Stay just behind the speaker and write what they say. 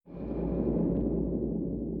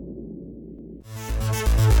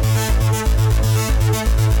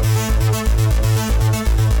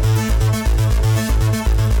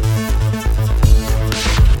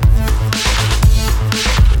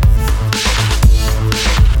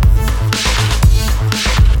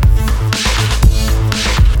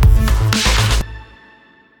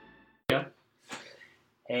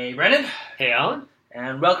Hey, Alan.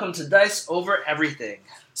 And welcome to Dice Over Everything.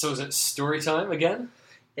 So is it story time again?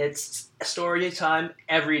 It's story time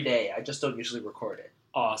every day. I just don't usually record it.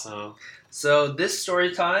 Awesome. So this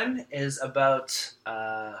story time is about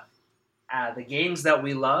the games that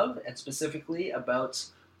we love, and specifically about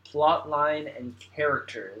plotline and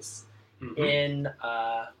characters in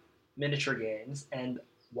miniature games. And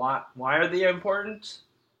why are they important?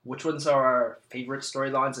 Which ones are our favorite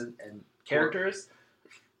storylines and characters?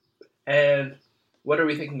 And what are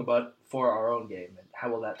we thinking about for our own game, and how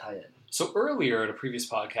will that tie in? So earlier in a previous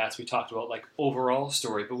podcast, we talked about like overall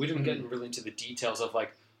story, but we didn't get really into the details of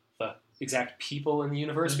like the exact people in the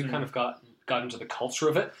universe. We kind of got into the culture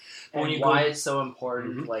of it. And when why it's so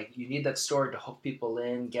important. Like, you need that story to hook people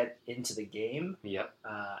in, get into the game. Yep.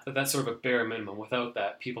 But that's sort of a bare minimum. Without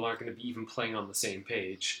that, people aren't going to be even playing on the same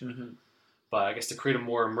page. But I guess to create a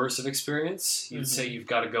more immersive experience, you'd say you've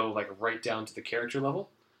got to go like right down to the character level.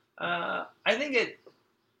 I think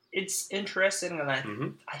it's interesting, and I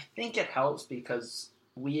think it helps because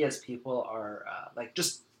we as people are like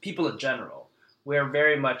just people in general. We're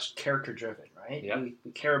very much character driven, right? Yep.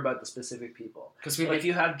 We care about the specific people. Because if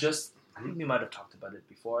you have just, I think we might have talked about it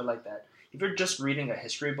before, like that. If you're just reading a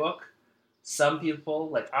history book, some people,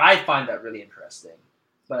 like, I find that really interesting,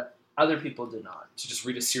 but other people do not. To just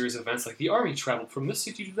read a series of events like the army traveled from this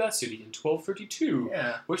city to that city in 1232,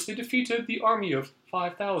 which they defeated the army of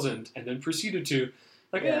 5,000, and then proceeded to,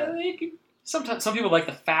 like, sometimes some people like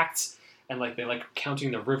the facts and like they like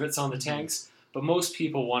counting the rivets on the tanks, but most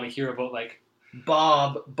people want to hear about like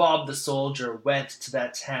Bob the soldier went to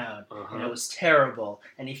that town and it was terrible,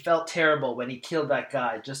 and he felt terrible when he killed that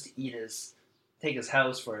guy just to take his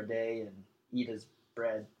house for a day and eat his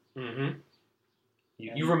bread.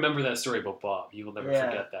 You remember that story about Bob. You will never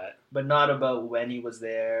forget that. But not about when he was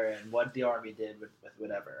there and what the army did with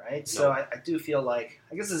whatever, right? No. So I do feel like,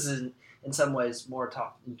 I guess this is in some ways more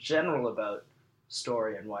talk in general about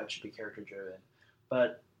story and why it should be character driven,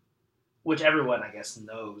 but which everyone, I guess,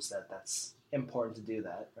 knows that that's important to do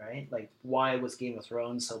that, right? Like, why was Game of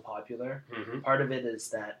Thrones so popular? Part of it is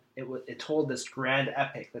that it told this grand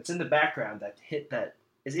epic that's in the background that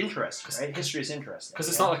is interesting, right? History is interesting. Because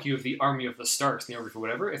it's not like you have the army of the Starks, the army for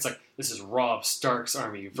whatever. It's like, this is Robb Stark's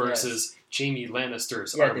army versus Jaime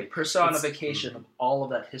Lannister's army. The personification of all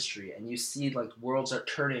of that history, and you see like worlds are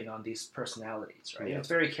turning on these personalities, right? It's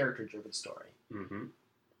a very character-driven story.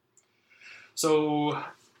 So,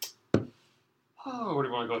 where do we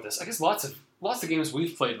want to go with this? I guess lots of games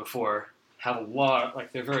we've played before have a lot,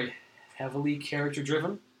 like they're very heavily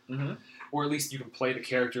character-driven. Or at least you can play the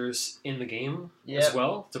characters in the game as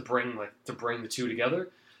well to bring the two together.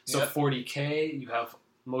 So 40K, you have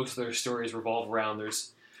most of their stories revolve around.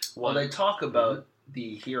 There's one. Well, they talk about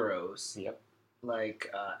the heroes. Like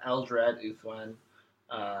Eldred, Uthwan,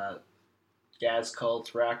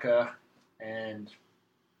 Gazkult, Raka, and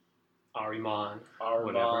Ahriman,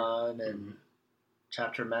 and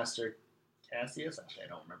Chapter Master Cassius. Actually, I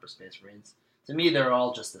don't remember Space Marines. To me, they're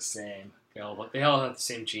all just the same. They all have the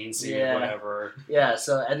same genes, whatever. Yeah,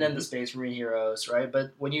 so, and then the Space Marine heroes, right?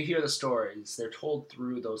 But when you hear the stories, they're told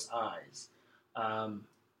through those eyes.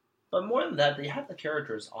 But more than that, they have the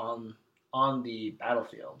characters on the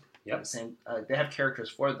battlefield. The same, they have characters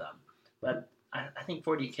for them. But I think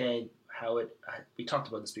 40K, we talked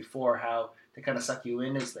about this before, how they kind of suck you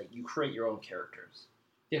in is like you create your own characters.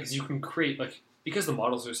 Yeah, because you can create, like, because the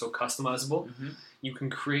models are so customizable, you can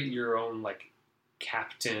create your own, like,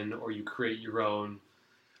 captain, or you create your own,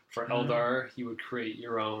 for Eldar, you would create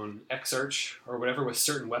your own Exarch, or whatever, with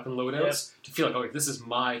certain weapon loadouts, to feel like, okay, this is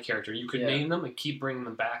my character. You could name them and keep bringing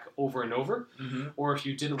them back over and over, or if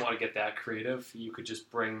you didn't want to get that creative, you could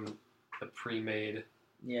just bring the pre-made...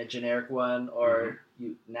 generic one, or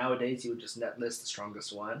nowadays you would just net list the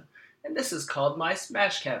strongest one. And this is called my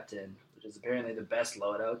Smash Captain, which is apparently the best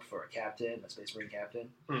loadout for a captain, a Space Marine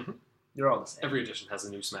captain. They're all the same. Every edition has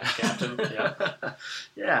a new Smash Captain. But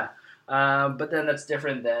then that's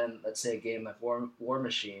different than, let's say, a game like War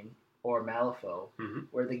Machine or Malifaux,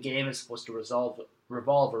 where the game is supposed to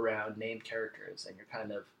revolve around named characters, and you're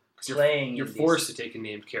kind of playing. You're forced to take a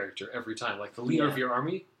named character every time. Like the leader of your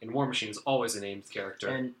army in War Machine is always a named character.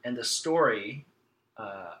 And the story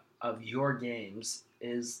of your games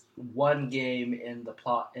is one game in the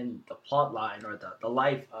plot line, or the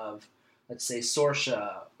life of, let's say,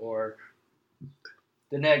 Sorsha or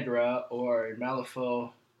Denegra or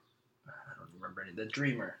Malifaux. I don't remember any. The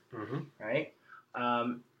Dreamer, right?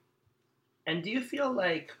 And do you feel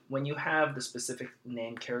like when you have the specific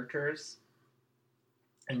named characters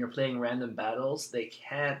and you're playing random battles, it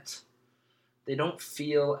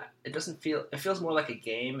feels more like a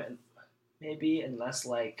game, and maybe, and less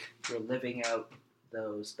like you're living out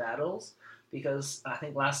those battles. Because I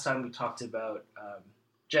think last time we talked about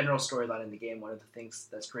general storyline in the game. One of the things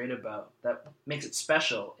that's great about that makes it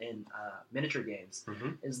special in miniature games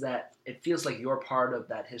is that it feels like you're part of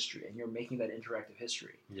that history and you're making that interactive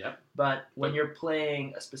history. Yep. But when you're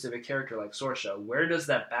playing a specific character like Sorsha, where does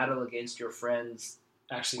that battle against your friends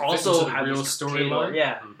actually also have the real storyline?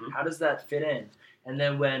 Yeah. How does that fit in? And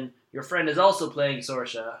then when your friend is also playing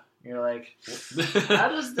Sorsha, you're like, how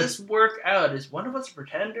does this work out? Is one of us a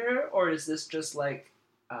pretender, or is this just like,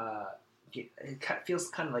 it feels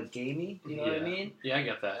kind of like gamey, you know what I mean? Yeah, I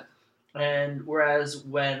get that. And whereas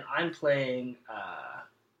when I'm playing,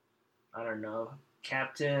 I don't know,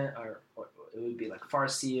 Captain, or it would be like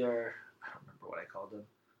Farseer, I don't remember what I called him,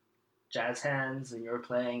 Jazz Hands, and you're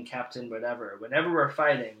playing Captain whatever. Whenever we're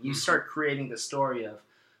fighting, you start creating the story of,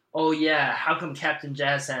 oh yeah, how come Captain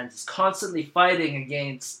Jazz Hands is constantly fighting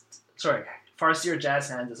against... Sorry, Farseer Jazz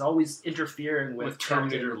Hands is always interfering with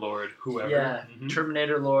Terminator Captain. Lord, whoever. Yeah,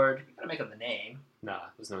 Terminator Lord. You gotta make up the name. Nah,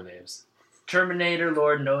 there's no names. Terminator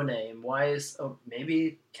Lord, no name. Why is... Oh,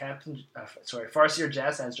 maybe Captain... Farseer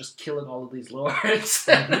Jazz Hands just killing all of these lords.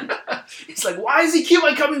 It's like, why is he keep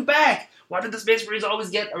on coming back? Why did the Space Marines always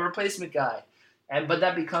get a replacement guy? But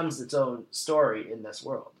that becomes its own story in this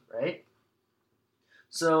world, right?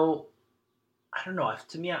 So, I don't know.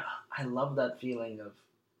 To me, I love that feeling of...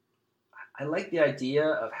 I like the idea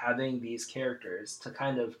of having these characters to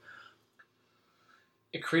kind of...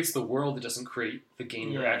 It creates the world, it doesn't create the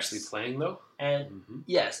game you're actually playing, though. And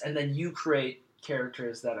yes, and then you create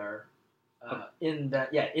characters that are in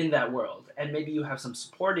that world. And maybe you have some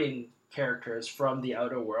supporting characters from the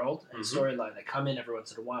outer world and storyline that come in every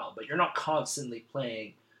once in a while, but you're not constantly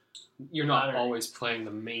playing... You're not always playing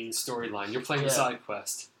the main storyline. You're playing the side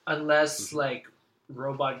quest. Unless, like,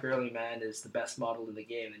 Robot Girly Man is the best model in the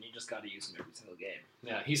game, then you just got to use him every single game.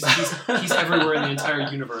 Yeah, he's everywhere in the entire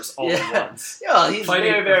universe all at once. Yeah, he's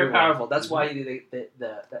very, very powerful. That's why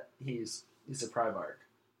he's a Primarch.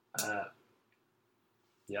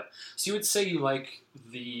 Yep. So you would say you like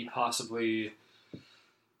the possibly...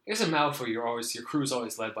 I guess in Malifaux, your crew's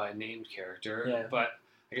always led by a named character, but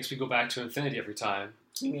I guess we go back to Infinity every time.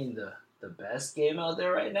 You mean the best game out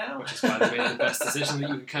there right now? Which is, by the way, the best decision that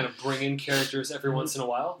you can kind of bring in characters every once in a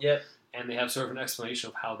while. Yep. And they have sort of an explanation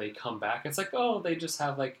of how they come back. It's like, oh, they just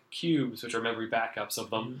have, like, cubes, which are memory backups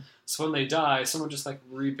of them. So when they die, someone just, like,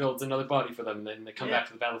 rebuilds another body for them, and then they come back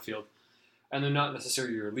to the battlefield. And they're not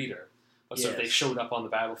necessarily your leader. But so if they showed up on the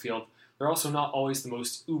battlefield, they're also not always the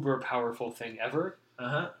most uber-powerful thing ever.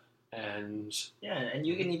 And... Yeah, and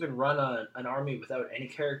you can even run an army without any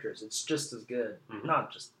characters. It's just as good.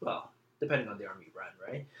 Not just... Well... depending on the army you run,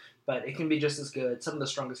 right? But it can be just as good. Some of the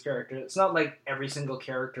strongest characters. It's not like every single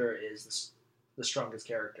character is the strongest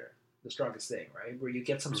character, the strongest thing, right? Where you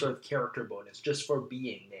get some sort of character bonus just for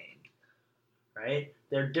being named, right?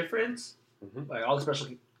 They're different. Like all the special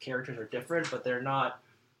characters are different, but they're not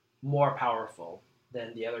more powerful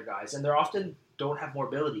than the other guys, and they often don't have more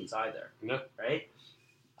abilities either, right?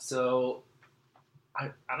 So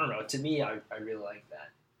I don't know. To me, I really like that.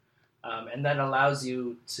 And that allows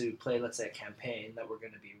you to play, let's say, a campaign that we're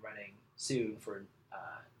going to be running soon for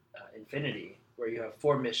Infinity, where you have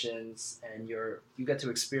 4 missions and you get to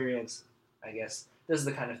experience, I guess, this is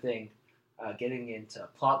the kind of thing, getting into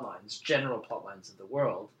plot lines, general plot lines of the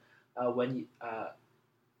world. When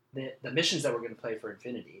the missions that we're going to play for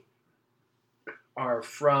Infinity are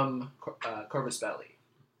from Corvus Belli.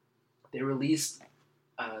 They released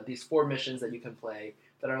these 4 missions that you can play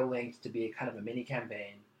that are linked to be kind of a mini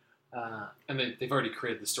campaign. And they've already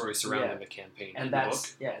created the story surrounding the campaign and in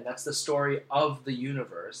that's the book. And that's the story of the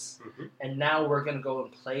universe. And now we're going to go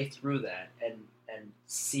and play through that and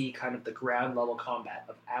see kind of the ground level combat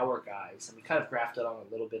of our guys, and we kind of grafted on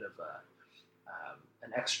a little bit of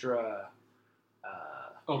an extra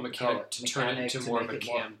mechanic to turn it into more of a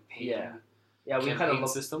campaign. We kind of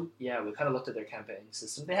looked system. Yeah, we kind of looked at their campaign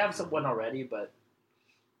system. They have one already, but.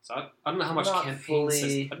 So I don't know how much I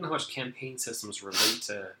don't know how much campaign systems relate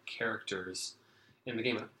to characters in the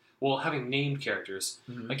game. Well, having named characters,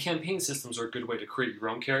 like campaign systems are a good way to create your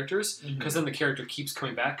own characters, because then the character keeps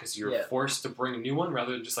coming back because you're forced to bring a new one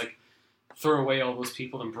rather than just like throw away all those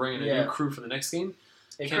people and bring in a new crew for the next game.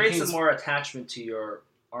 It creates a more attachment to your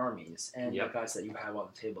armies and the guys that you have on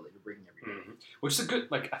the table that you're bringing every day. Which is a good,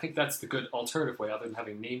 I think that's the good alternative way, other than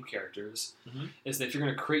having named characters, is that if you're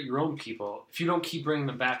going to create your own people, if you don't keep bringing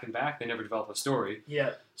them back and back, they never develop a story.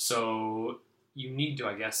 Yeah. So you need to,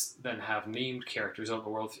 I guess, then have named characters out in the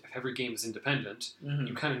world. If every game is independent,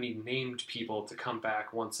 you kind of need named people to come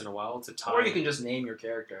back once in a while to tie. Or you can just name your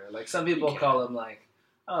character. Like some people call them like,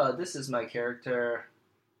 oh, this is my character,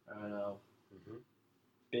 I don't know, Mm-hmm.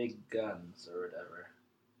 Big Guns or whatever.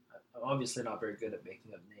 I'm obviously not very good at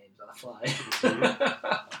making up names on the fly.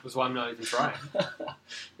 That's why I'm not even trying.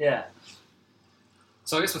 Yeah.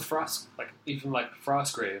 So I guess with Frost, even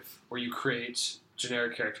Frostgrave, where you create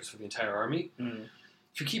generic characters for the entire army,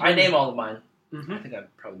 if you keep I name all of mine. Mm-hmm. I think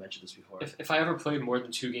I've probably mentioned this before. If I ever played more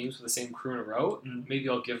than 2 games with the same crew in a row, maybe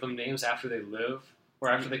I'll give them names after they live or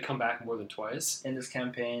after they come back more than twice. In this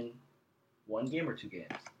campaign, 1 game or 2 games?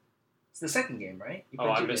 It's the second game, right? You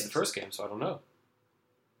I missed the first game, so I don't know.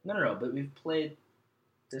 No, but we've played...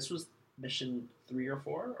 This was mission 3 or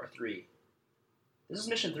 4 or 3? This is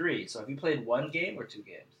mission 3, so have you played 1 game or 2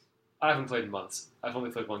 games? I haven't played in months. I've only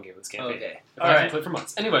played 1 game of this campaign. Okay. I haven't played for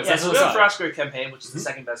months. Anyways, yeah, that's so we have Frostgrave campaign, which is the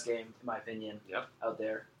second best game, in my opinion, out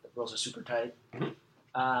there. The rules are super tight.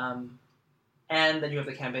 Mm-hmm. And then you have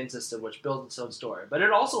the campaign system, which builds its own story. But it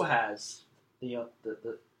also has the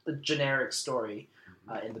generic story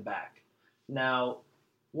in the back. Now,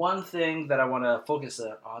 one thing that I want to focus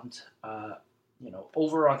on,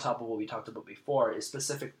 over on top of what we talked about before, is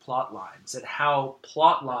specific plot lines and how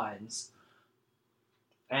plot lines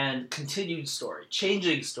and continued story,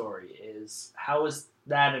 changing story, how is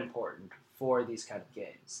that important for these kind of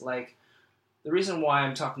games? Like, the reason why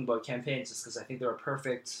I'm talking about campaigns is because I think they're a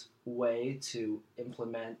perfect way to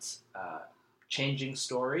implement changing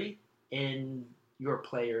story in your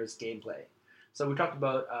player's gameplay. So we talked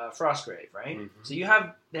about Frostgrave, right? Mm-hmm. So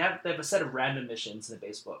they have a set of random missions in the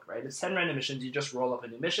base book, right? It's 10 random missions. You just roll up a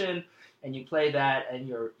new mission, and you play that, and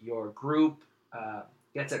your group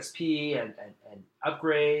gets XP and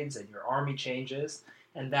upgrades, and your army changes,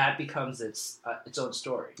 and that becomes its own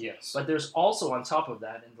story. Yes. But there's also, on top of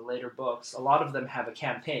that, in the later books, a lot of them have a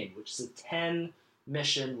campaign, which is a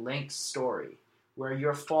 10-mission linked story, where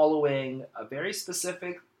you're following a very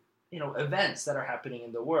specific events that are happening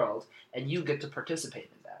in the world, and you get to participate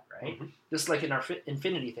in that, right? Mm-hmm. Just like in our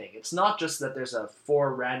Infinity thing. It's not just that there's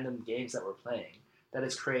 4 random games that we're playing, that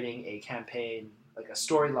is creating a campaign, like a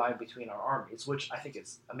storyline between our armies, which I think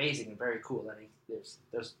is amazing and very cool. I think there's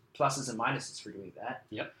pluses and minuses for doing that.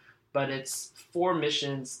 Yep. But it's 4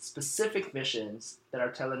 missions, specific missions, that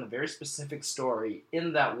are telling a very specific story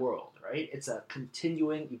in that world, right? It's a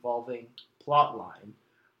continuing, evolving plot line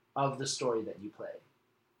of the story that you play.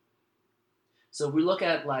 So we look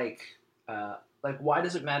at like why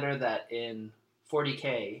does it matter that in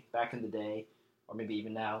 40K back in the day, or maybe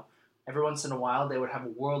even now, every once in a while they would have a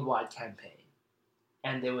worldwide campaign,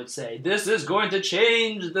 and they would say this is going to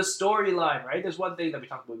change the storyline, right? There's one thing that we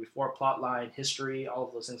talked about before: plot line, history. All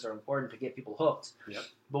of those things are important to get people hooked. Yep.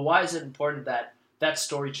 But why is it important that that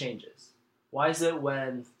story changes? Why is it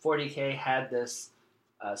when 40K had this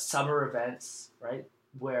summer events, right,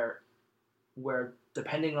 where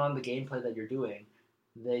depending on the gameplay that you're doing,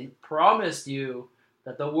 they promised you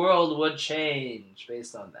that the world would change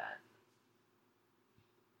based on that?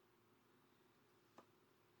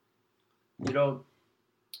 You don't...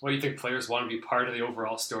 What do you think, players want to be part of the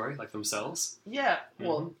overall story, like themselves? Yeah,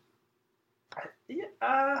 well... I think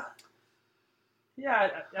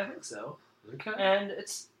so. Okay. And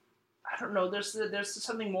it's... I don't know, there's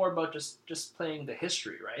something more about just playing the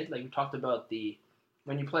history, right? Like we talked about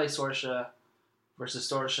when you play Sorsha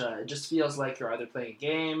versus Sorsha, it just feels like you're either playing a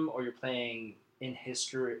game or you're playing in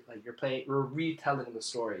history, like we're retelling the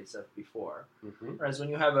stories of before. Mm-hmm. Whereas when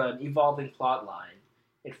you have an evolving plot line,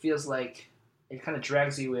 it feels like it kind of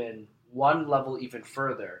drags you in one level even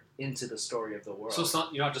further into the story of the world. So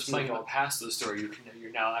you're not just playing the past of the story,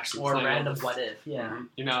 you're now actually or playing... Or random what if, yeah. Mm-hmm.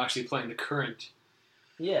 You're now actually playing the current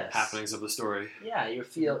happenings of the story. Yeah, you're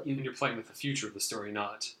playing with the future of the story,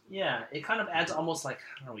 not... Yeah, it kind of adds almost like,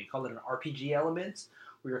 I don't know, you call it an RPG element,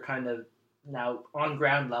 where you're kind of now on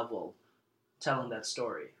ground level telling that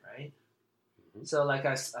story, right? Mm-hmm. So like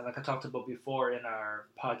I talked about before in our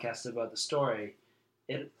podcast about the story,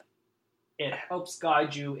 it helps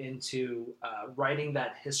guide you into writing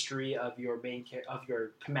that history of your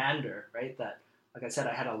commander, right? That, like I said,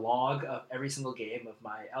 I had a log of every single game of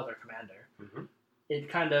my Elder commander. Mm-hmm. It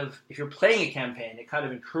kind of, if you're playing a campaign, it kind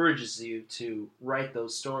of encourages you to write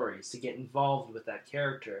those stories, to get involved with that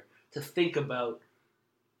character, to think about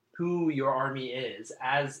who your army is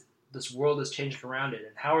as this world is changing around it,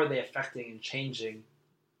 and how are they affecting and changing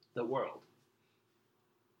the world.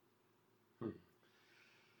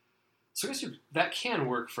 So I guess that can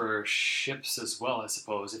work for ships as well, I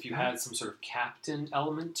suppose. If you had some sort of captain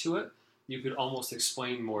element to it, you could almost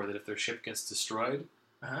explain more that if their ship gets destroyed,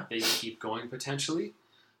 they keep going potentially.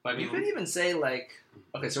 But I mean, you could even say like,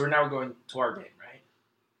 okay, so we're now going to our game, right?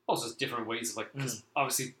 Also, just different ways of because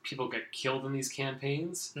obviously people get killed in these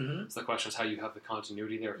campaigns. Mm-hmm. So the question is how you have the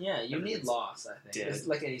continuity there. Yeah, you need loss. I think it's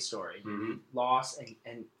like any story. You need loss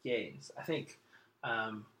and gains. I think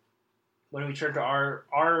when we turn to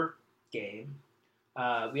our game,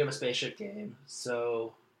 we have a spaceship game.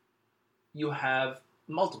 So you have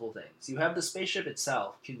multiple things. You have the spaceship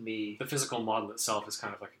itself can be the physical model itself is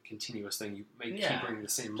kind of like a continuous thing. You may keep bringing the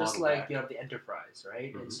same model just like back. You have the Enterprise,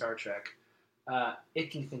 right, in Star Trek.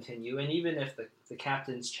 It can continue, and even if the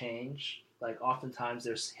captains change, like oftentimes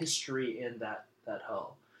there's history in that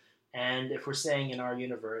hull. And if we're saying in our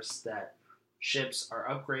universe that ships are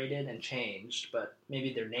upgraded and changed, but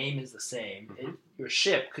maybe their name is the same, your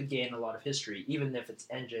ship could gain a lot of history, even if its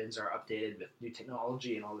engines are updated with new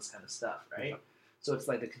technology and all this kind of stuff, right? So it's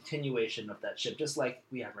like the continuation of that ship, just like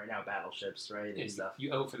we have right now, battleships, right, and stuff.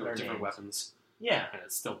 You outfit it with different weapons. Yeah. And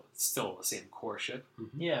it's still the same core ship.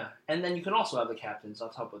 Yeah. And then you can also have the captains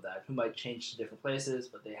on top of that, who might change to different places,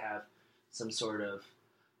 but they have some sort of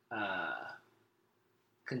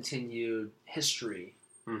continued history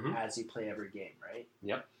as you play every game, right?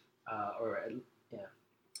 Yep. Yeah.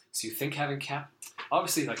 So you think having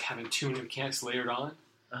obviously like having too many mechanics layered on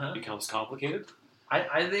becomes complicated.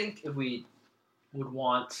 I think if we would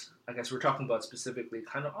want, I guess we're talking about specifically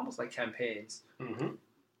kind of almost like campaigns.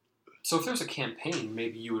 So if there's a campaign,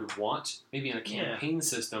 maybe you would want, maybe in a campaign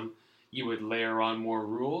system, you would layer on more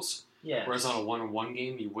rules. Yeah. Whereas on a one-on-one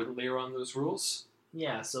game, you wouldn't layer on those rules.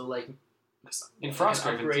 Yeah. So like in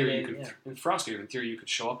Frostgrave, in theory, you could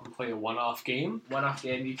show up and play a one-off game. One-off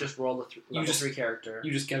game. You just roll level 3 character.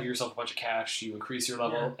 You just give yourself a bunch of cash. You increase your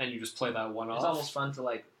level, and you just play that one-off. It's almost fun to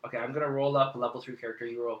like. Okay, I'm gonna roll up a level 3 character.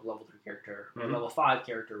 You roll up a level 3 character, or a level 5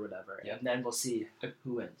 character, or whatever, and then we'll see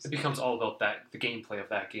who wins. It becomes all about the gameplay of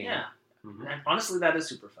that game. Yeah. And honestly, that is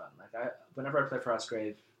super fun. Like whenever I play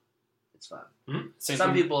Frostgrave, it's fun.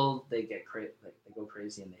 Some people they get they go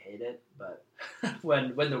crazy and they hate it, but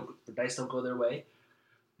when the dice don't go their way.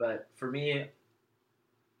 But for me,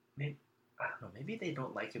 maybe, I don't know. Maybe they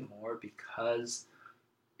don't like it more because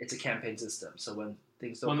it's a campaign system. So when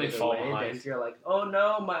things don't go their way, they feel like, oh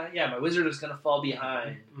no, my wizard is gonna fall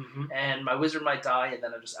behind, and my wizard might die, and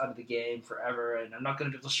then I'm just out of the game forever, and I'm not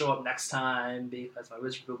gonna be able to show up next time because my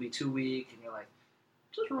wizard will be too weak. And you're like,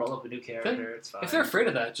 just roll up a new character. It's fine. If they're afraid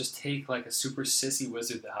of that, just take like a super sissy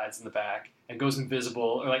wizard that hides in the back and goes invisible,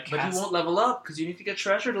 or like. But he won't level up because you need to get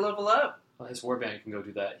treasure to level up. Well, his warband can go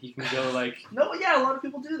do that. He can go like. No, yeah, a lot of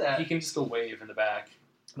people do that. He can just go wave in the back.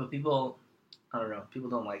 But people, I don't know. People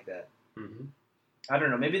don't like that. I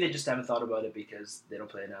don't know. Maybe they just haven't thought about it because they don't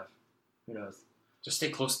play enough. Who knows? Just stay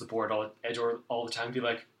close to the board edge all the time. Be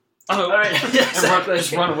like, oh, all right, yeah, exactly.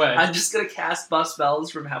 Just run away. I'm just gonna cast buff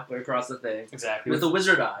spells from halfway across the thing. Exactly. With a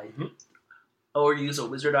wizard eye. Or use a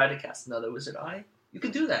wizard eye to cast another wizard eye. You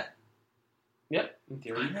can do that. Yep. In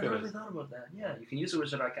theory, I never really thought about that. Yeah, you can use a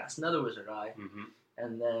wizard eye, cast another wizard eye,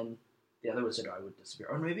 and then the other wizard eye would disappear.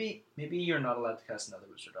 Or maybe you're not allowed to cast another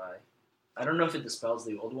wizard eye. I don't know if it dispels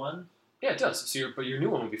the old one. Yeah, it does. So but your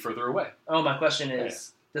new one will be further away. Oh, my question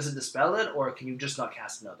is, does it dispel it, or can you just not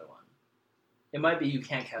cast another one? It might be you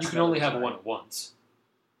can't cast. You can only have one at once.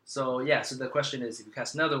 So so the question is, if you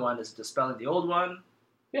cast another one, is it dispelling the old one?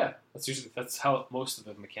 Yeah, that's how most of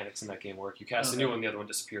the mechanics in that game work. You cast a new one, the other one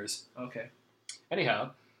disappears. Okay.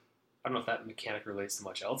 Anyhow, I don't know if that mechanic relates to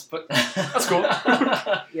much else, but that's cool.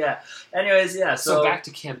 Yeah. Anyways, yeah. So back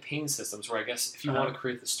to campaign systems, where I guess if you want to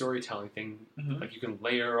create the storytelling thing, like you can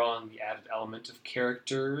layer on the added element of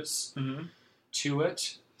characters to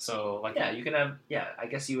it. So like you can have I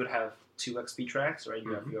guess you would have 2 XP tracks, right?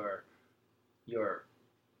 You have your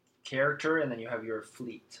character, and then you have your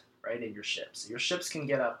fleet, right, and your ships. Your ships can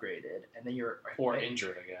get upgraded, and then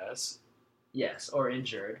injured, I guess. Yes, or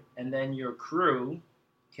injured, and then your crew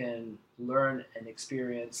can learn and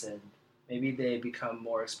experience, and maybe they become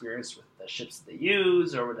more experienced with the ships that they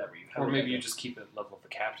use, or whatever. Or maybe you just keep it level of the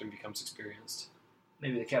captain becomes experienced.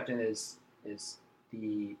 Maybe the captain is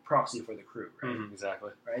the proxy for the crew, right?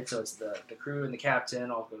 Exactly. Right. So it's the crew and the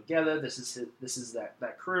captain all go together. This is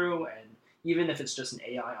that crew, and even if it's just an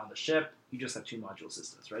AI on the ship, you just have 2 module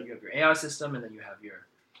systems, right? You have your AI system, and then you have your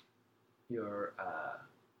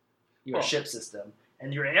ship system,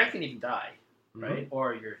 and your AI can even die, right?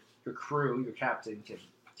 Or your crew, your captain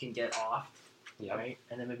can get off, right?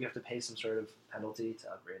 And then maybe you have to pay some sort of penalty to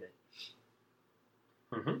upgrade it.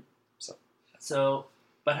 So,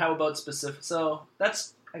 but how about specific? So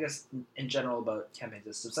that's, I guess, in general about campaign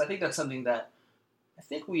systems. I think that's something that I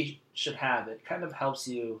think we should have. It kind of helps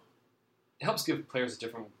you. It helps give players a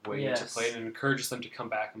different way to play, and encourages them to come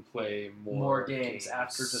back and play more games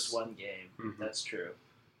after just one game. That's true.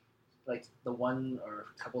 like the one or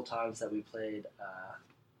couple times that we played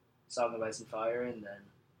Song of Ice and Fire, and then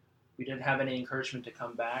we didn't have any encouragement to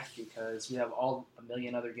come back because we have a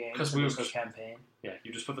million other games. Because there's no campaign. Yeah,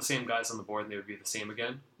 you just put the same guys on the board and they would be the same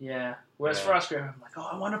again. Yeah. Whereas Frostgrave, I'm like,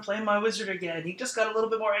 I want to play my wizard again. He just got a little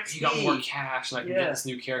bit more XP. He got more cash, and I can get this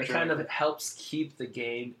new character. It kind of helps keep the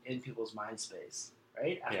game in people's mind space,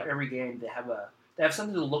 right? After every game, they have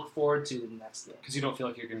something to look forward to in the next game. Because you don't feel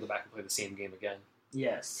like you're going to go back and play the same game again.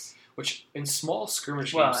 Yes. Which, in small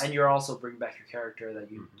skirmish games... Well, and you're also bringing back your character that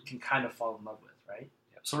you can kind of fall in love with, right?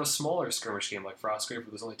 Yeah. So in a smaller skirmish game like Frostgrave, where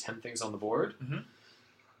there's only 10 things on the board,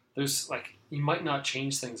 there's, like, you might not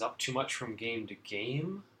change things up too much from game to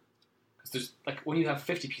game. Because there's, like, when you have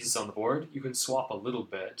 50 pieces on the board, you can swap a little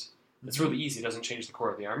bit. It's really easy. It doesn't change the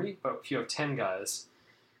core of the army. But if you have 10 guys,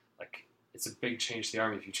 like, it's a big change to the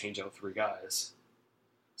army if you change out 3 guys.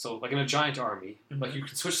 So, like in a giant army, like you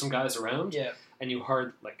can switch some guys around, and you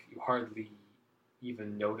hardly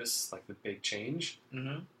even notice like the big change,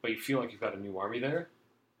 but you feel like you've got a new army there.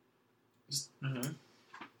 Just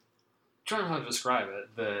trying how to describe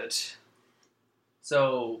it. That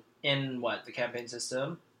so in the campaign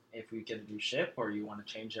system, if we get a new ship or you want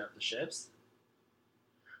to change out the ships,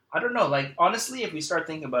 I don't know. Like honestly, if we start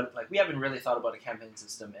thinking about it, like we haven't really thought about a campaign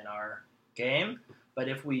system in our game, but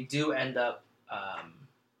if we do end up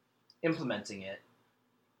implementing it,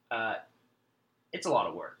 it's a lot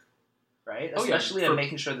of work, right? Especially in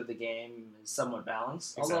making sure that the game is somewhat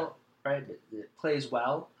balanced. Exactly. Although, right, it plays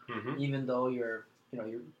well, even though your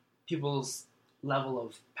people's level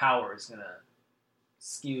of power is going to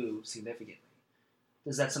skew significantly.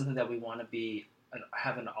 Is that something that we want to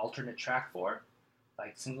have an alternate track for,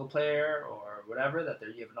 like single player or whatever? That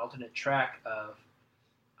you have an alternate track of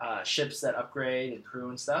ships that upgrade and crew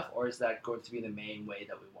and stuff, or is that going to be the main way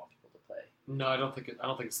that we want people to play? No, I don't think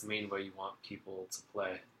it's the main way you want people to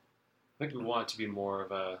play. I think we want it to be more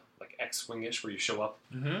of a like X-Wing-ish, where you show up,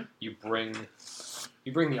 you bring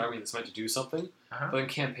the army that's meant to do something, but then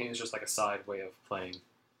campaign is just like a side way of playing.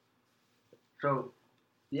 So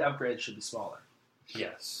the upgrades should be smaller.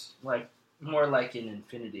 Yes, like more like in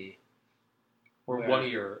Infinity, or one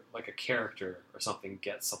of your like a character or something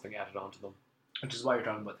gets something added onto them. Which is why you're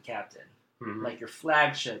talking about the captain. Like your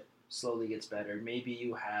flagship slowly gets better. Maybe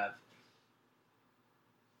you have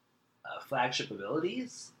flagship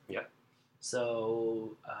abilities. Yeah.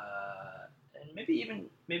 So and maybe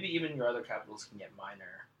even your other capitals can get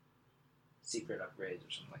minor secret upgrades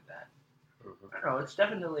or something like that. I don't know. It's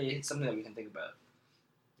definitely something that we can think about.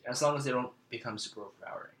 As long as they don't become super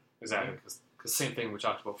overpowering. Exactly. Because same thing we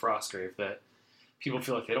talked about Frostgrave, that people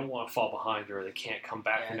feel like they don't want to fall behind or they can't come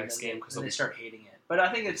back the next game because they start hating it. But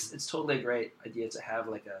I think it's totally a great idea to have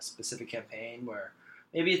like a specific campaign where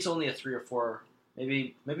maybe it's only a 3 or 4.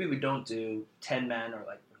 Maybe we don't do 10-man or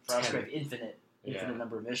like Frostgrave infinite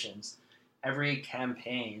number of missions. Every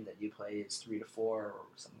campaign that you play is 3 to 4 or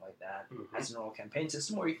something like that. As a normal campaign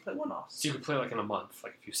system, or you can play one-offs. So you can play like in a month.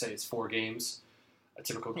 Like if you say it's 4 games, a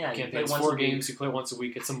typical campaign is 4 games. You play once a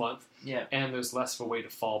week. It's a month. Yeah. And there's less of a way to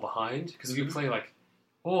fall behind because if you play like,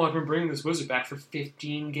 oh, I've been bringing this wizard back for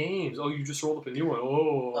 15 games. Oh, you just rolled up a new one.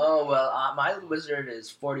 Oh. Oh well, my wizard is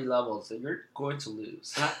 40 levels, so you're going to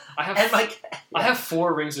lose. I have I have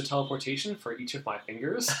 4 rings of teleportation for each of my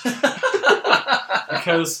fingers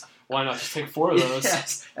because why not just take 4 of those?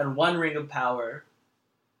 Yes, and 1 ring of power.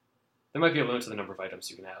 There might be a limit to the number of items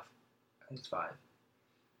you can have. I think it's 5.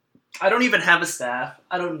 I don't even have a staff.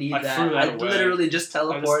 I don't need that. I literally just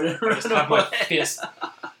teleport and run I just have my fist.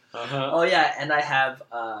 Oh yeah, and I have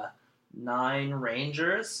 9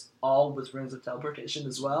 rangers, all with rings of teleportation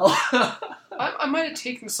as well. I might have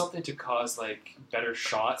taken something to cause like better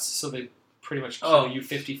shots, so they pretty much kill you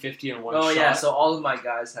 50-50 in one shot. Oh yeah, so all of my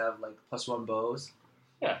guys have like +1 bows.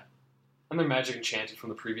 Yeah, and they're magic enchanted from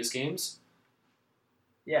the previous games.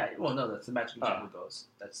 Yeah, well no, that's the magic enchanted bows.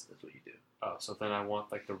 That's what you do. Oh, so then I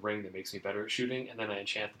want like the ring that makes me better at shooting, and then I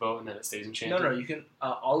enchant the bow, and then it stays enchanted. No, you can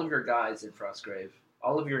all of your guys in Frostgrave.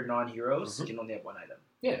 All of your non-heroes can only have 1 item.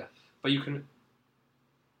 Yeah, but you can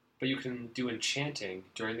do enchanting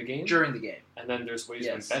during the game. During the game, and then there's ways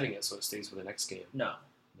of embedding it so it stays for the next game. No.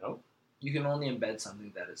 You can only embed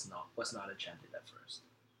something that was not enchanted at first.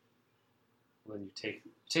 When you take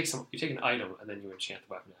an item and then you enchant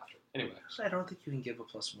the weapon after. Anyway, actually, I don't think you can give a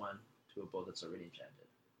 +1 to a bow that's already enchanted.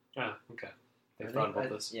 Ah, okay. They thought about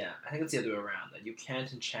this. Yeah, I think it's the other way around, that you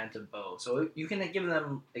can't enchant a bow. So you can give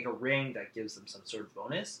them like a ring that gives them some sort of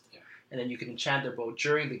bonus, and then you can enchant their bow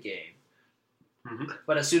during the game.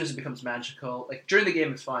 But as soon as it becomes magical, like during the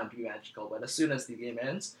game it's fine to be magical, but as soon as the game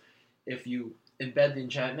ends, if you embed the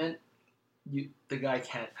enchantment, the guy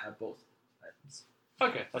can't have both items.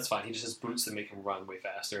 Okay, that's fine. He just has boots that make him run way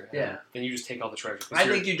faster. And Yeah. then you just take all the treasure. I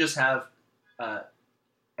think you just have...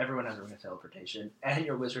 everyone has a ring of teleportation, and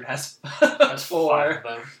your wizard has That's 5 4. of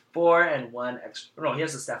them. 4 and 1 extra... No, he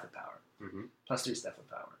has the Staff of Power. Mm-hmm. Plus 3 Staff of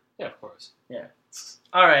Power. Yeah, of course. Yeah.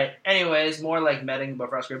 All right. Anyways, more like medding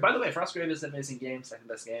about Frostgrave. By the way, Frostgrave is an amazing game. Second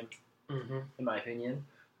best game, in my opinion,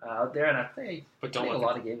 out there. And I play a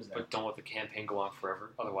lot of games now. But don't let the campaign go on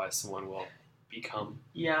forever. Otherwise, someone will become...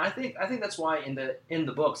 Yeah, I think that's why in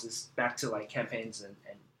the books, it's back to like campaigns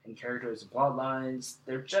and characters and plot lines.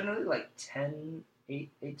 They're generally like 10, 8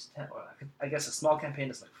 to 10. Well, I guess a small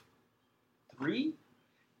campaign is like 3.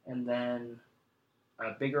 And then...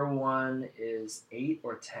 a bigger one is 8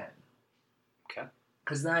 or 10. Okay.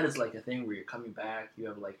 Because that is like a thing where you're coming back. You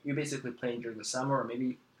have like you're basically playing during the summer or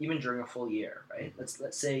maybe even during a full year, right? Mm-hmm.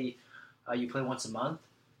 Let's say you play once a month.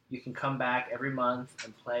 You can come back every month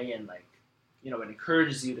and play, and like it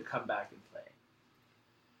encourages you to come back and play.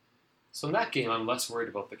 So in that game, I'm less worried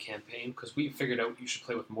about the campaign because we figured out you should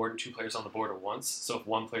play with more than 2 players on the board at once. So if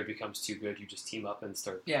one player becomes too good, you just team up and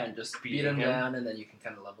start. Yeah, and just beat him down, and then you can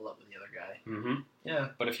kind of level up with the other guy. Mm-hmm. Yeah.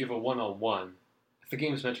 But if you have a 1-on-1, if the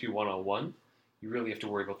game is meant to be 1-on-1, you really have to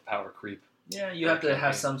worry about the power creep. Yeah, you have to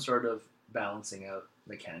have some sort of balancing out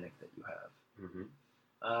mechanic that you have.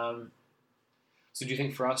 Mm-hmm. So do you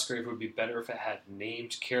think Frostgrave would be better if it had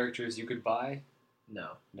named characters you could buy?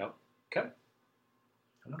 No. No. Okay.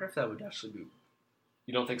 I wonder if that would actually be...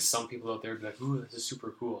 You don't think some people out there would be like, ooh, this is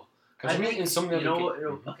super cool? I think, in some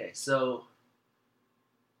okay, so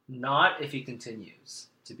not if he continues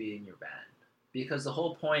to be in your band. Because the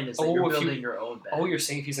whole point is that you're building your own band. Oh, you're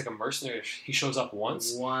saying if he's like a mercenary, he shows up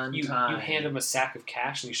once? One time. You hand him a sack of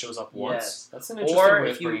cash and he shows up once? Yes. That's an interesting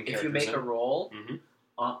way of bringing characters in. Or if you make a roll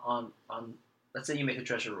on, let's say you make a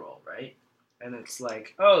treasure roll, right? And it's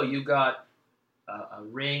like, oh, you got a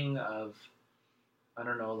ring of, I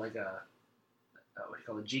don't know, like what do you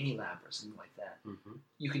call it, a genie lamp or something like that. Mm-hmm.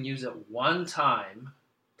 You can use it one time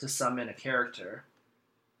to summon a character,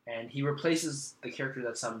 and he replaces the character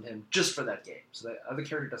that summoned him just for that game. So the other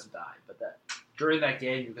character doesn't die, but that during that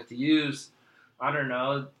game you get to use, I don't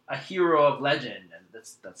know, a hero of legend, and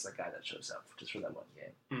that's the guy that shows up just for that one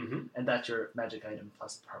game. Mm-hmm. And that's your magic item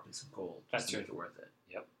plus probably some gold. That's to make it worth it.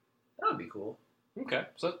 Yep. That would be cool. Okay,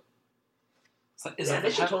 so they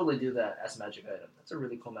should totally do that as magic item. That's a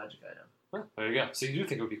really cool magic item. Well, there you go. So you do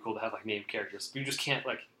think it would be cool to have like named characters, but you just can't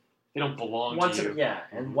they don't belong to you.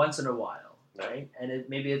 And once in a while, right? And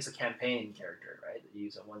maybe it's a campaign character, right, that you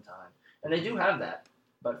use at one time. And they do have that,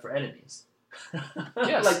 but for enemies.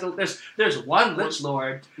 Yes. Like there's one Lich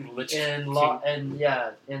Lord in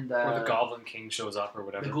the or the Goblin King shows up or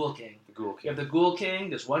whatever. The Ghoul King. The Ghoul King. You have the Ghoul King.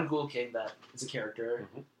 There's one Ghoul King that is a character.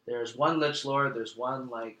 Mm-hmm. There's one Lich Lord. There's one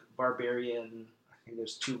like barbarian. I think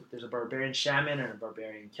there's 2. There's a barbarian shaman and a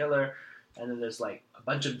barbarian killer. And then there's like a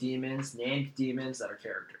bunch of demons, named demons that are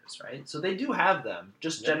characters, right? So they do have them,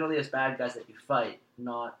 just generally as bad guys that you fight,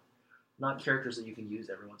 not characters that you can use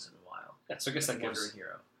every once in a while. Yeah, so I guess that gives a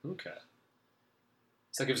hero. Okay.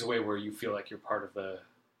 So that gives a way where you feel like you're part of the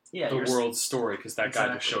world's story because that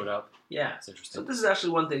guy just showed up. Yeah, it's interesting. So this is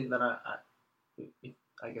actually one thing that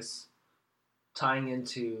I guess tying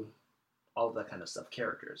into all of that kind of stuff,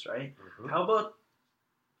 characters, right? Mm-hmm. How about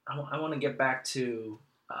I want to get back to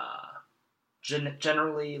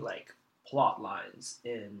generally like plot lines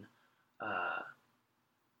in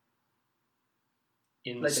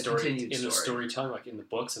the storytelling, like in the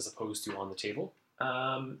books, as opposed to on the table.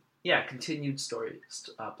 Continued story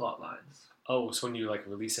plot lines. Oh, so when you like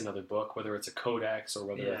release another book, whether it's a codex or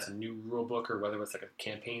whether it's a new rule book or whether it's like a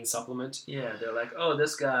campaign supplement. Yeah, they're like, oh,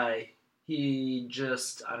 this guy, he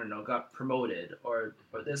just, I don't know, got promoted, or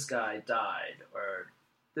this guy died, or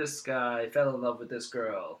this guy fell in love with this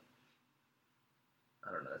girl.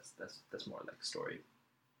 I don't know. That's more like story,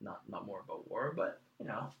 not more about war, but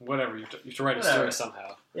whatever. You have to write a story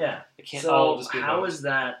somehow. Yeah. It can't all just be how about... is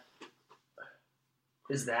that?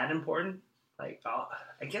 Is that important? Like,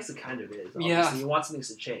 I guess it kind of is. Obviously. Yeah. You want things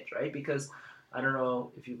to change, right? Because I don't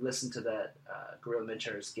know if you've listened to that Gorilla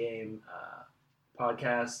Miniatures game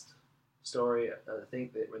podcast story. I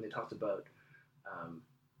think that when they talked about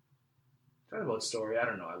story, I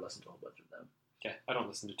don't know. I listened to a whole bunch of them. Yeah, I don't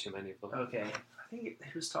listen to too many of them. Okay. I think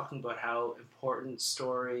he was talking about how important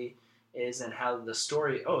story is and how the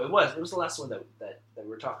story... Oh, it was the last one that we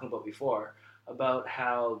were talking about before, about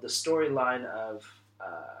how the storyline of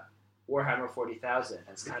Warhammer 40,000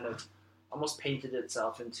 has kind of almost painted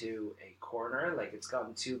itself into a corner, like it's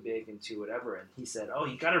gotten too big and too whatever, and he said, oh,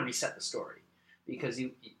 you got to reset the story, because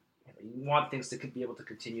you want things to be able to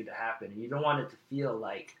continue to happen, and you don't want it to feel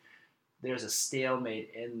like there's a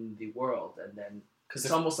stalemate in the world, and then Because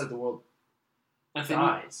it's almost like the world if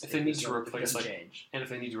dies. If they need to replace change. And if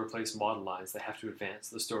they need to replace model lines, they have to advance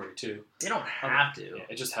the story too. They don't have to. Yeah,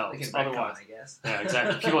 it just helps. They can Otherwise, I guess. Yeah,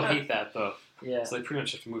 exactly. People hate that though. Yeah. So they pretty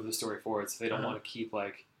much have to move the story forward. So they don't want to keep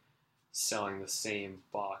like selling the same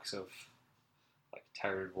box of like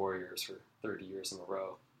Tired Warriors for 30 years in a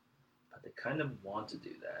row. But they kind of want to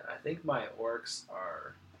do that. I think my orcs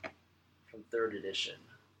are from 3rd edition.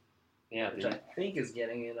 Yeah, which I think is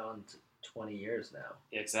getting it on to 20 years now.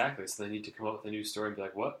 Yeah, exactly. So they need to come up with a new story and be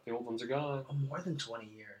like, what? The old ones are gone. Oh, more than 20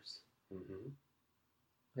 years. Mm-hmm.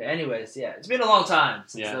 Okay, anyways, yeah, it's been a long time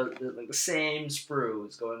since the same sprue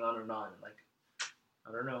is going on and on. Like,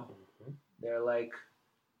 I don't know. Mm-hmm. They're like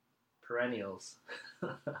perennials.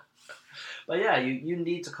 But yeah, you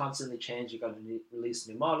need to constantly change. You've got to release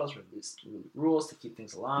new models, release new rules to keep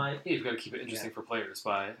things alive. Yeah, you've got to keep it interesting for players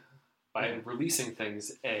by releasing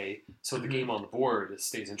things, so the game on the board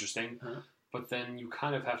stays interesting, but then you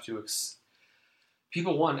kind of have to...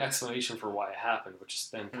 people want an explanation for why it happened,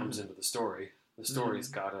 which then comes into the story. The story's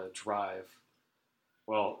got to drive...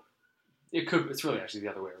 Well, it's really actually the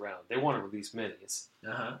other way around. They want to release minis,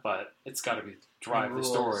 but it's got to drive the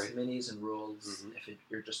story. Minis and rules, if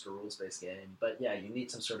you're just a rules-based game. But yeah, you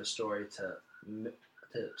need some sort of story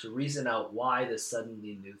to reason out why this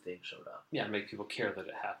suddenly new thing showed up. Yeah, make people care that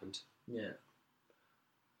it happened. Yeah.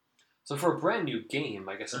 So for a brand new game,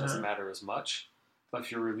 I guess it doesn't matter as much. But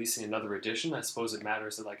if you're releasing another edition, I suppose it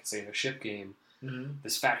matters that, like, say, in a ship game,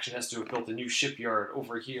 this faction has to have built a new shipyard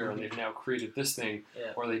over here, and they've now created this thing,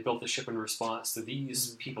 or they built the ship in response to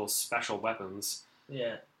these people's special weapons.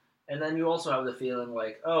 Yeah. And then you also have the feeling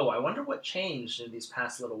like, oh, I wonder what changed in these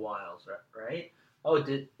past little whiles, right? Oh,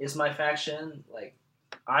 is my faction, like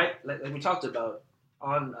we talked about,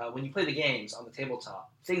 on when you play the games on the tabletop,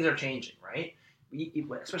 things are changing, right?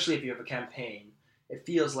 Especially if you have a campaign, it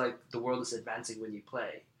feels like the world is advancing when you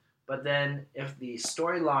play. But then if the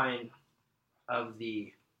storyline of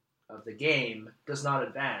the game does not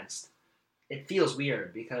advance, it feels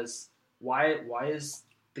weird, because why is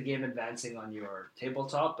the game advancing on your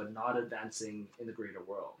tabletop but not advancing in the greater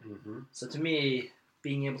world? So to me,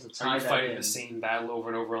 being able to tie that in... Are you fighting the same battle over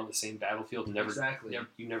and over on the same battlefield? Exactly.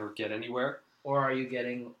 You never get anywhere? Or are you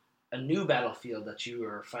getting a new battlefield that you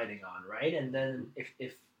are fighting on, right? And then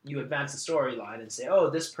if you advance the storyline and say,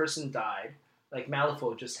 oh, this person died, like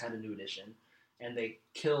Malifaux just had a new edition, and they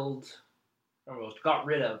got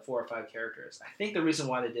rid of 4 or 5 characters. I think the reason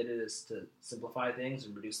why they did it is to simplify things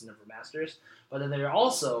and reduce the number of masters, but then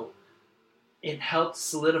it helped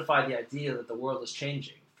solidify the idea that the world is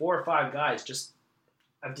changing. 4 or 5 guys just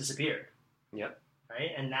have disappeared. Yep.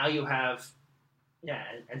 Right? And now you have... Yeah,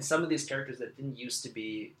 and some of these characters that didn't used to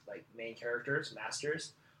be like main characters,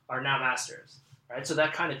 masters, are now masters, right? So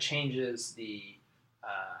that kind of changes the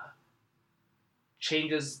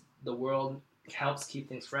world, helps keep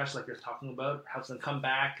things fresh, like you're talking about, helps them come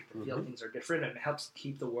back, feel things are different, and it helps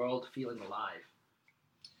keep the world feeling alive.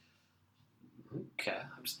 Okay.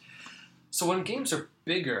 So when games are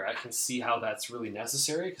bigger, I can see how that's really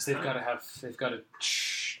necessary, because they've got to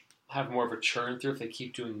have more of a churn through if they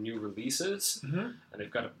keep doing new releases, and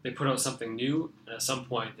they put out something new, and at some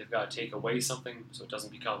point they've got to take away something so it doesn't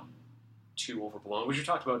become too overblown, which we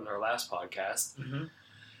talked about in our last podcast,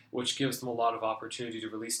 which gives them a lot of opportunity to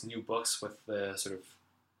release new books with the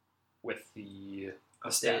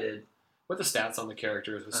stats on the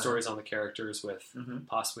characters, with stories on the characters, with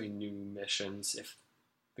possibly new missions if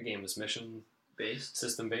the game is mission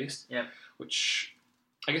system based. Yeah, which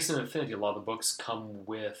I guess in Infinity, a lot of the books come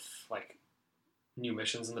with like new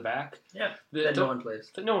missions in the back. Yeah, that no one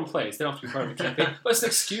plays. That no one plays. They don't have to be part of the campaign. But it's an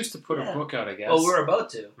excuse to put a book out, I guess. Well, we're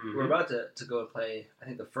about to. We're about to go and play, I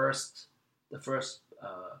think, the first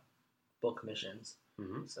book missions.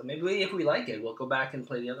 So maybe if we like it, we'll go back and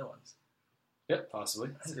play the other ones. Yep, possibly.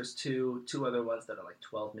 I think there's two other ones that are like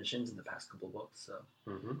 12 missions in the past couple of books. So.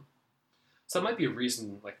 So that might be a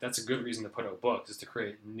reason, like, that's a good reason to put out books, is to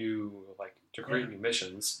create new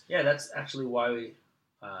missions. Yeah, that's actually why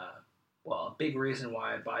a big reason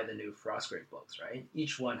why I buy the new Frostgrave books, right?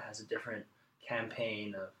 Each one has a different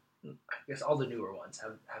campaign of, I guess all the newer ones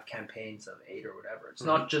have campaigns of 8 or whatever. It's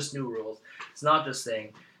not just new rules. It's not just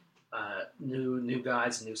saying new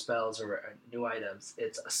guides and new spells or new items.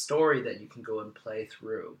 It's a story that you can go and play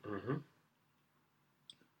through.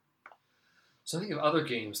 So I think of other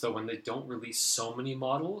games, though, when they don't release so many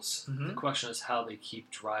models, the question is how they keep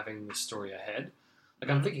driving the story ahead. Like,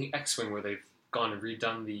 I'm thinking X-Wing, where they've gone and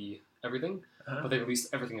redone everything, but they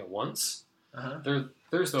released everything at once.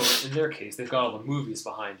 There's, though, in their case, they've got all the movies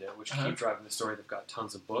behind it, which keep driving the story. They've got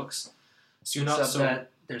tons of books. So you're not Except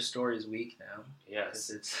that their story is weak now.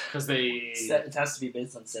 Yes. Because it has to be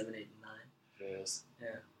based on 7, 8, and 9. Yes. Yeah.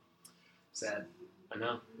 Sad. I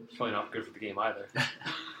know. It's probably not good for the game either.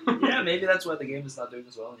 Yeah, maybe that's why the game is not doing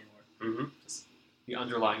as well anymore. The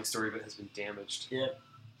underlying story of it has been damaged. Yeah.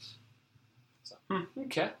 So,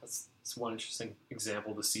 okay. That's one interesting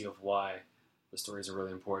example to see of why the stories are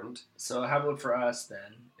really important. So how about for us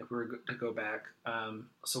then, if we were to go back?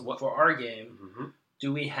 So what for our game?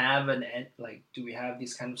 Do we have do we have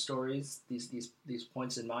these kind of stories, these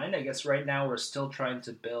points in mind? I guess right now we're still trying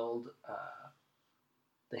to build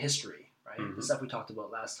the history, right? The stuff we talked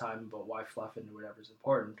about last time about why fluff and whatever is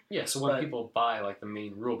important. Yeah. So when people buy like the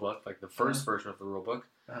main rulebook, like the first version of the rulebook,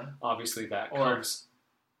 obviously that comes.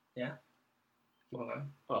 Yeah. Okay.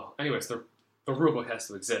 Well, anyways, the rulebook has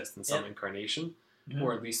to exist in some incarnation,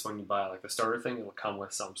 or at least when you buy like the starter thing, it'll come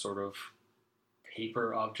with some sort of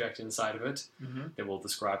paper object inside of it that will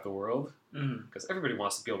describe the world. Because everybody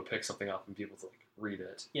wants to be able to pick something up and be able to like read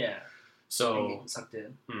it. Yeah. So and get sucked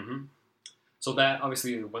in. So that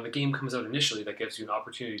obviously, when the game comes out initially, that gives you an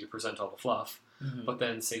opportunity to present all the fluff. But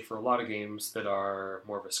then, say for a lot of games that are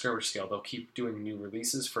more of a skirmish scale, they'll keep doing new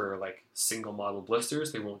releases for like single model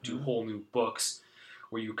blisters. They won't do whole new books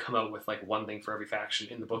where you come out with like one thing for every faction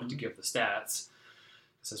in the book to give the stats.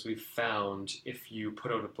 Since we've found if you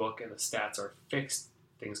put out a book and the stats are fixed,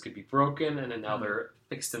 things could be broken, and then now they're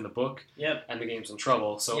fixed in the book, and the game's in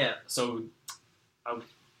trouble. So, I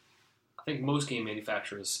think most game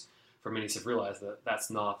manufacturers for minis have realized that that's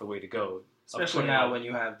not the way to go. Especially now when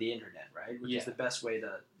you have the internet, right? Which is the best way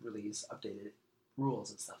to release updated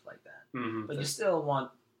rules and stuff like that. But you still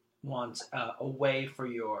want a way for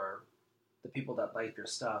the people that like your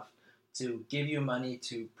stuff to give you money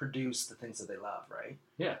to produce the things that they love, right?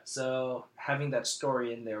 Yeah. So having that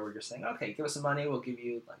story in there where you're saying, okay, give us some money, we'll give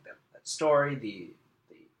you like that story, the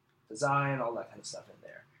design, all that kind of stuff in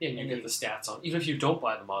there. Yeah, and you get the stats on, even if you don't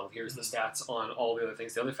buy the model, here's the stats on all the other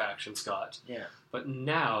things the other factions got. Yeah. But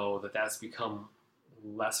now that that's become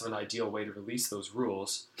less of an ideal way to release those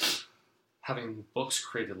rules, having books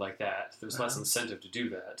created like that, there's less incentive to do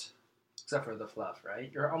that. Except for the fluff,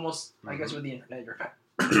 right? You're almost, I guess with the internet,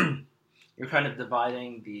 you're kind of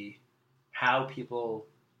dividing how people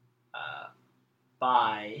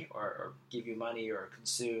buy or give you money or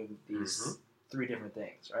consume these three different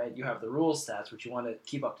things, right? You have the rule stats, which you want to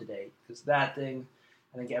keep up to date, because that thing,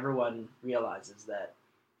 I think everyone realizes that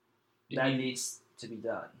needs to be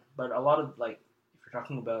done. But a lot of, like, if you're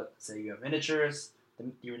talking about, say you have miniatures,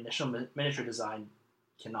 your initial miniature design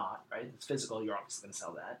cannot, right? It's physical, you're obviously going to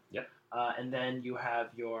sell that. Yep. And then you have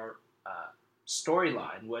your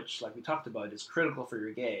storyline, which, like we talked about, is critical for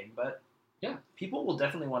your game. But people will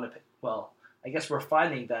definitely want to pay. Well, I guess we're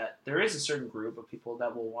finding that there is a certain group of people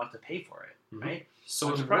that will want to pay for it, right? So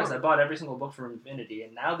I'm surprised. I bought every single book from Infinity,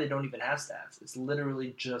 and now they don't even have stats. It's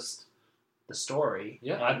literally just the story.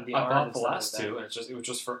 Yeah, I bought the last two, and it was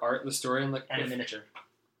just for art, the story, and a miniature.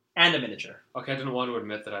 And a miniature. Okay, I didn't want to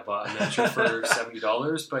admit that I bought a miniature for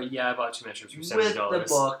 $70, but yeah, I bought 2 miniatures for $70. With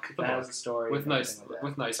the book that has a story, with nice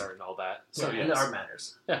art and all that. So and the art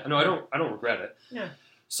matters. Yeah, no, I don't regret it. Yeah.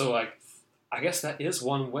 So like, I guess that is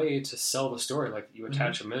one way to sell the story. Like you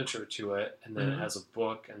attach a miniature to it, and then it has a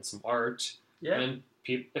book and some art. Yeah. And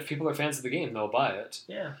if people are fans of the game, they'll buy it.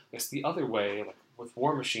 Yeah. It's the other way. Like with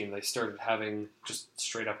War Machine, they started having just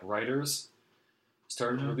straight up writers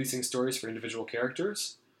started releasing stories for individual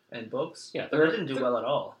characters. And books? Yeah, they didn't do well at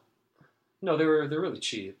all. No, they're really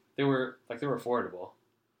cheap. They were affordable.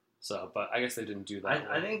 So, but I guess they didn't do that.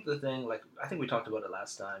 I think the thing, like I think we talked about it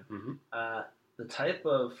last time. The type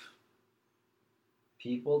of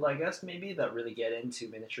people, I guess maybe that really get into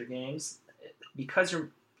miniature games, because you're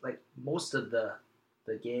like most of the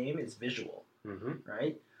game is visual,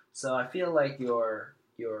 right? So I feel like your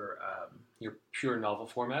pure novel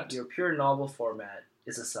format. Your pure novel format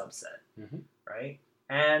is a subset, right?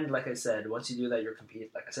 And like I said, once you do that,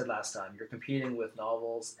 like I said last time, you're competing with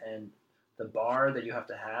novels, and the bar that you have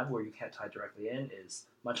to have where you can't tie directly in is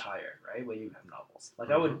much higher, right? When you have novels. Like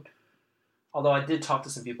although I did talk to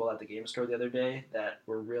some people at the game store the other day that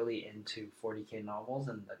were really into 40K novels,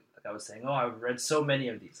 and like I was saying, I've read so many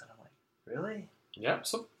of these, and I'm like, really? Yeah,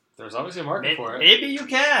 so there's obviously a market for it. Maybe you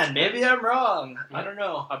can. Maybe I'm wrong. Yeah. I don't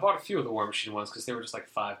know. I bought a few of the War Machine ones because they were just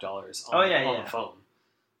like $5 on the phone.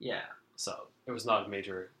 Yeah. So it was not a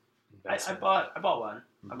major investment. I bought one.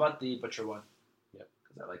 I bought the Butcher one. Yep.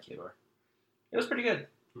 Because I like Khador. It was pretty good.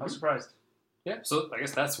 I was surprised. Yeah, so I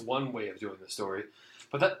guess that's one way of doing the story.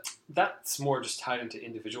 But that's more just tied into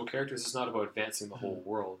individual characters. It's not about advancing the whole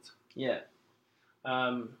world. Yeah.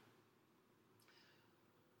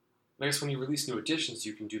 I guess when you release new editions,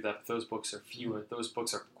 you can do that, but those books are few, and those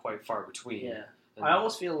books are quite far between. Yeah. And I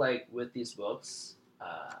almost feel like with these books,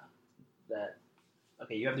 that,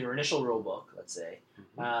 okay, you have your initial rule book, let's say,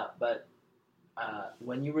 but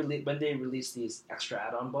when they release these extra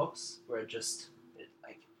add-on books, where it's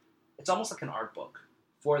almost like an art book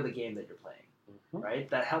for the game that you're playing, right?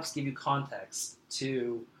 That helps give you context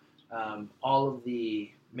to all of the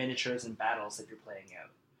miniatures and battles that you're playing out.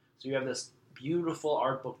 So you have this beautiful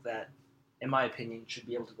art book that, in my opinion, should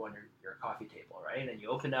be able to go on your coffee table, right? And you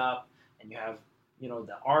open up, and you have,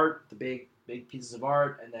 the art, the big pieces of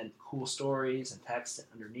art, and then cool stories and text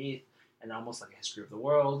underneath, and almost like a history of the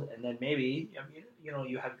world. And then maybe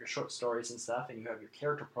you have your short stories and stuff, and you have your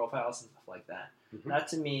character profiles and stuff like that. That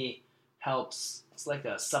to me helps. It's like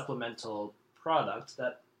a supplemental product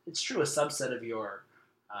that, it's true, a subset of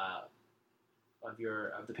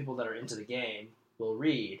of the people that are into the game will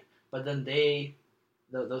read, but then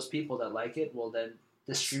those people that like it will then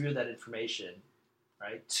distribute that information,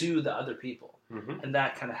 right, to the other people, and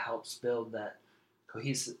that kind of helps build that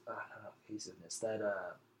cohesiveness, that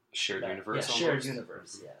shared universe. Yeah, shared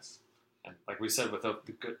universe. Yes. And like we said, without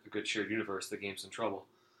the good shared universe, the game's in trouble.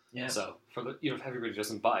 Yeah. So if everybody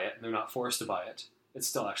doesn't buy it and they're not forced to buy it, it's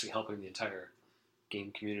still actually helping the entire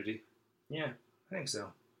game community. Yeah, I think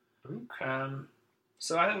so. Okay.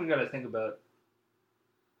 So I think we got to think about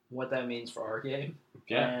what that means for our game.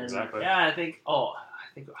 Yeah, exactly. Yeah, I think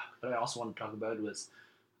what I also want to talk about was,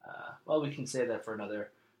 we can say that for another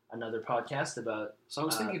podcast about. So I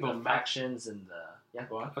was thinking about factions and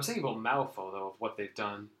go on. I was thinking about Malifaux, though, of what they've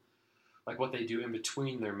done, like what they do in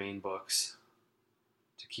between their main books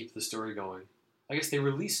to keep the story going. I guess they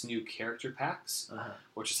release new character packs,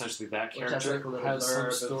 which essentially that character has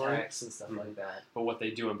some story text and stuff like that. But what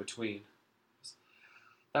they do in between,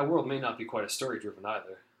 that world may not be quite as story driven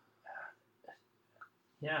either.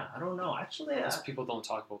 Yeah, I don't know. Actually, because people don't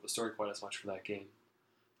talk about the story quite as much for that game.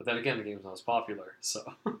 But then again, the game's not as popular,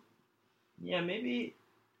 so. Yeah, maybe.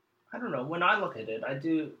 I don't know. When I look at it, I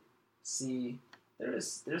do see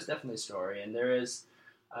there's definitely story, and there is.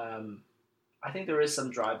 I think there is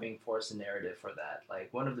some driving force and narrative for that.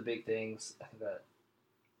 Like, one of the big things I think that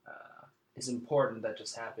is important that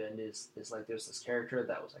just happened is like there's this character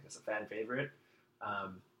that was, I guess, a fan favorite,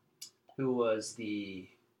 who was the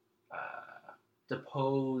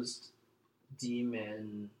deposed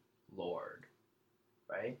demon lord,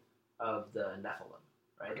 right, of the Nephilim,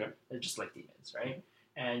 right? Okay. They're just like demons, right?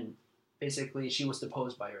 And basically, she was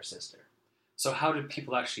deposed by her sister. So how did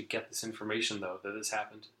people actually get this information, though, that this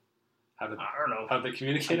happened? I don't know. How did they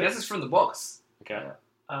communicate I guess it's from the books. Okay.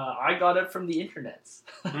 I got it from the internet,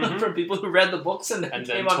 from people who read the books and then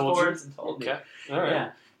came on forums and told me. Okay. All right.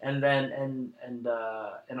 Yeah, and then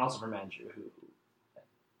and also from Andrew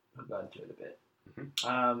who got into it a bit.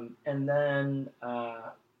 And then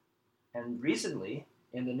and recently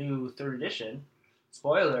in the new 3rd edition,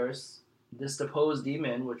 spoilers, this deposed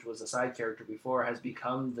demon, which was a side character before, has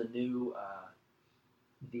become the new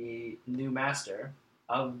master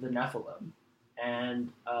of the Nephilim,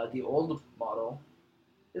 and the old model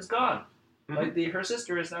is gone. Like her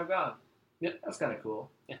sister is now gone. Yep, that's kind of cool.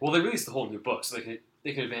 Yeah. Well, they released the whole new book, so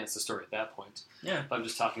they can advance the story at that point. Yeah, but I'm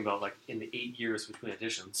just talking about like in the 8 years between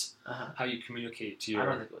editions, how you communicate to your. I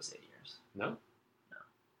don't think it was 8 years. No. No.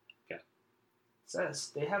 Okay. It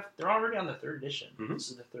says they're already on the 3rd edition. Mm-hmm. This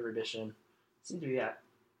is the 3rd edition. It seemed to be at.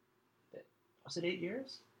 Was it 8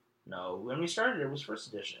 years? No, when we started, it was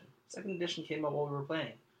 1st edition. 2nd edition came out while we were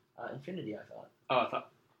playing. Infinity, I thought. Oh, I thought.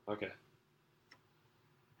 Okay.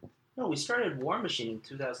 No, we started War Machine in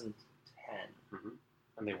 2010.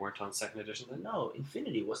 And they weren't on 2nd edition then? No,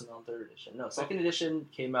 Infinity wasn't on 3rd edition. No, 2nd edition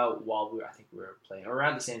came out while I think we were playing,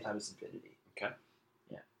 around the same time as Infinity. Okay.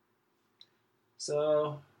 Yeah.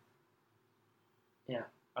 So, yeah,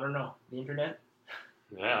 I don't know. The internet?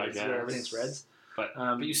 Yeah, I guess. Where everything's red. But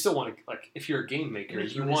you still want to, like, if you're a game maker,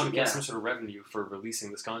 you want to get some sort of revenue for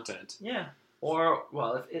releasing this content. Yeah. Or,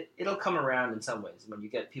 well, it'll come around in some ways when you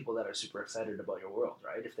get people that are super excited about your world,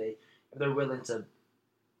 right? If they're willing to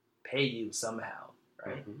pay you somehow,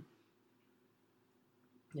 right?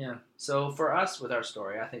 Yeah. So for us, with our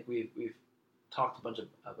story, I think we've talked a bunch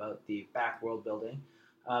about the back world building,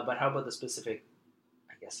 but how about the specific,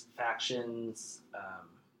 I guess, factions?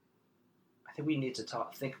 I think we need to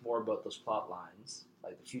think more about those plot lines,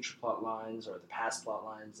 like the future plot lines or the past plot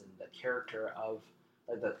lines, and the character of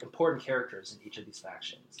the important characters in each of these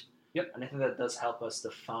factions. Yep. And I think that does help us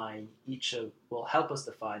define each of the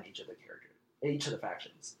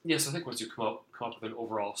factions. Yes, I think once you come up with an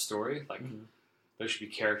overall story, like there should be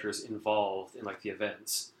characters involved in like the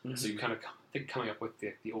events. So you kind of think coming up with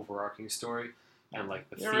the overarching story, and like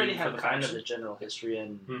the we theme already for have the kind faction. of the general history,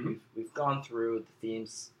 and Mhm. we've gone through the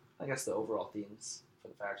themes. I guess the overall themes for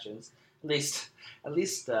the factions, at least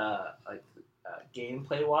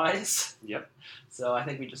gameplay wise. Yep. So I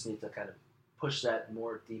think we just need to kind of push that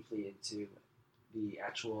more deeply into the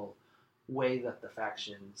actual way that the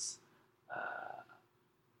factions,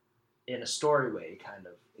 in a story way, kind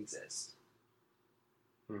of exist.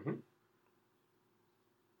 Mm-hmm.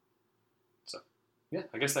 So, yeah,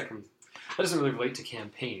 I guess that doesn't really relate to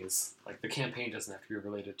campaigns. Like, the campaign doesn't have to be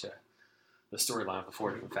related to the storyline of the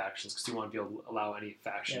 4 different factions, because you want to be able to allow any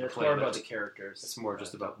faction to It's play more with about it. the characters. It's more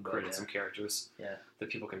just about creating some characters that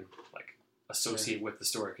people can like associate with the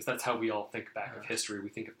story, because that's how we all think back of history. We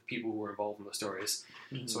think of the people who were involved in the stories.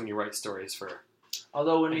 Mm-hmm. So when you write stories for,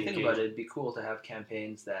 although when we think about it, it'd be cool to have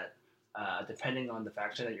campaigns that, depending on the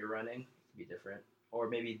faction that you're running, could be different. Or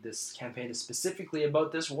maybe this campaign is specifically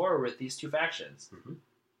about this war with these 2 factions. Mm-hmm.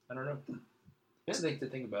 I don't know. It's a thing to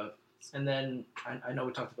think about. And then I know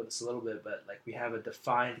we talked about this a little bit, but like we have a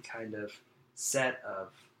defined kind of set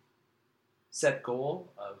goal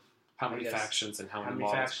of how many factions and how many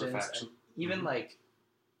models factions, per faction. Even like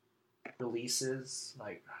releases,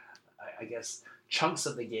 like I guess chunks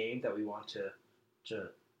of the game that we want to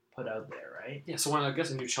put out there, right? Yeah. So when I guess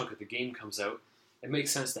a new chunk of the game comes out, it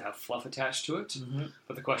makes sense to have fluff attached to it. Mm-hmm.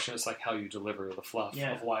 But the question is like how you deliver the fluff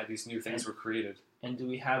of why these new things were created. And do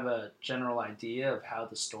we have a general idea of how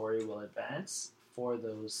the story will advance for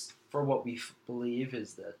what we believe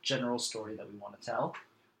is the general story that we want to tell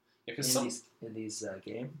in these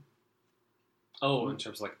game? Oh, in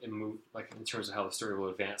terms of in terms of how the story will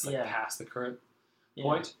advance, past the current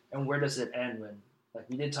point. And where does it end when, like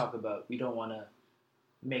we did talk about, we don't want to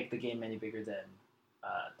make the game any bigger than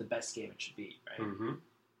the best game it should be, right? Mm-hmm.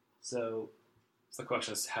 So the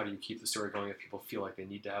question is, how do you keep the story going if people feel like they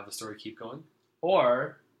need to have the story keep going?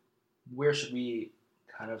 Or where should we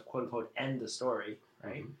kind of quote unquote end the story,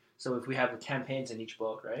 right? Mm-hmm. So if we have the campaigns in each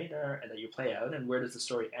book, right, and that you play out, and where does the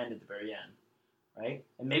story end at the very end, right?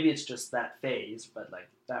 And maybe it's just that phase, but like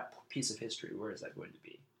that piece of history, where is that going to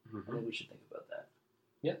be? Mm-hmm. I think we should think about that.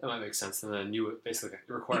 Yeah, that might make sense. And then basically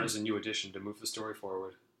it requires a new addition to move the story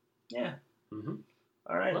forward. Yeah. Mm-hmm.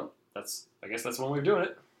 All right. Well, I guess that's one way of doing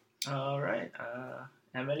it. All right.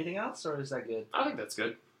 Have anything else, or is that good? I think that's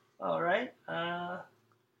good. All right.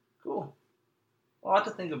 Cool. A lot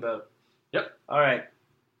to think about. Yep. All right.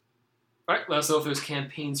 All right. Let us know if there's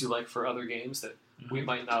campaigns you like for other games that we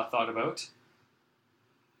might not have thought about.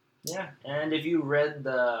 Yeah, and if you read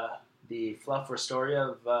the fluff or story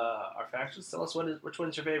of our factions, tell us which one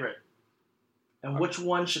is your favorite, and which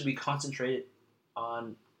one should we concentrate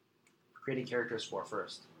on creating characters for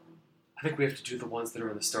first. I think we have to do the ones that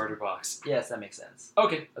are in the starter box. Yes, that makes sense.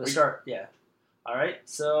 Okay. Start. Yeah. All right.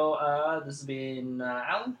 So this has been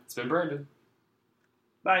Alan. It's been Brandon.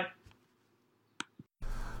 Bye.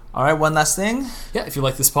 All right, one last thing. Yeah, if you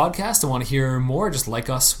like this podcast and want to hear more, just like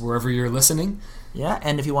us wherever you're listening. Yeah,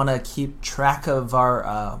 and if you want to keep track of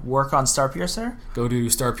our work on Starpiercer, go to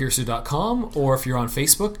starpiercer.com, or if you're on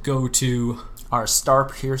Facebook, go to our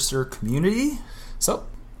Starpiercer community. So,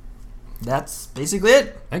 that's basically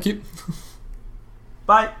it. Thank you.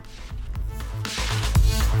 Bye.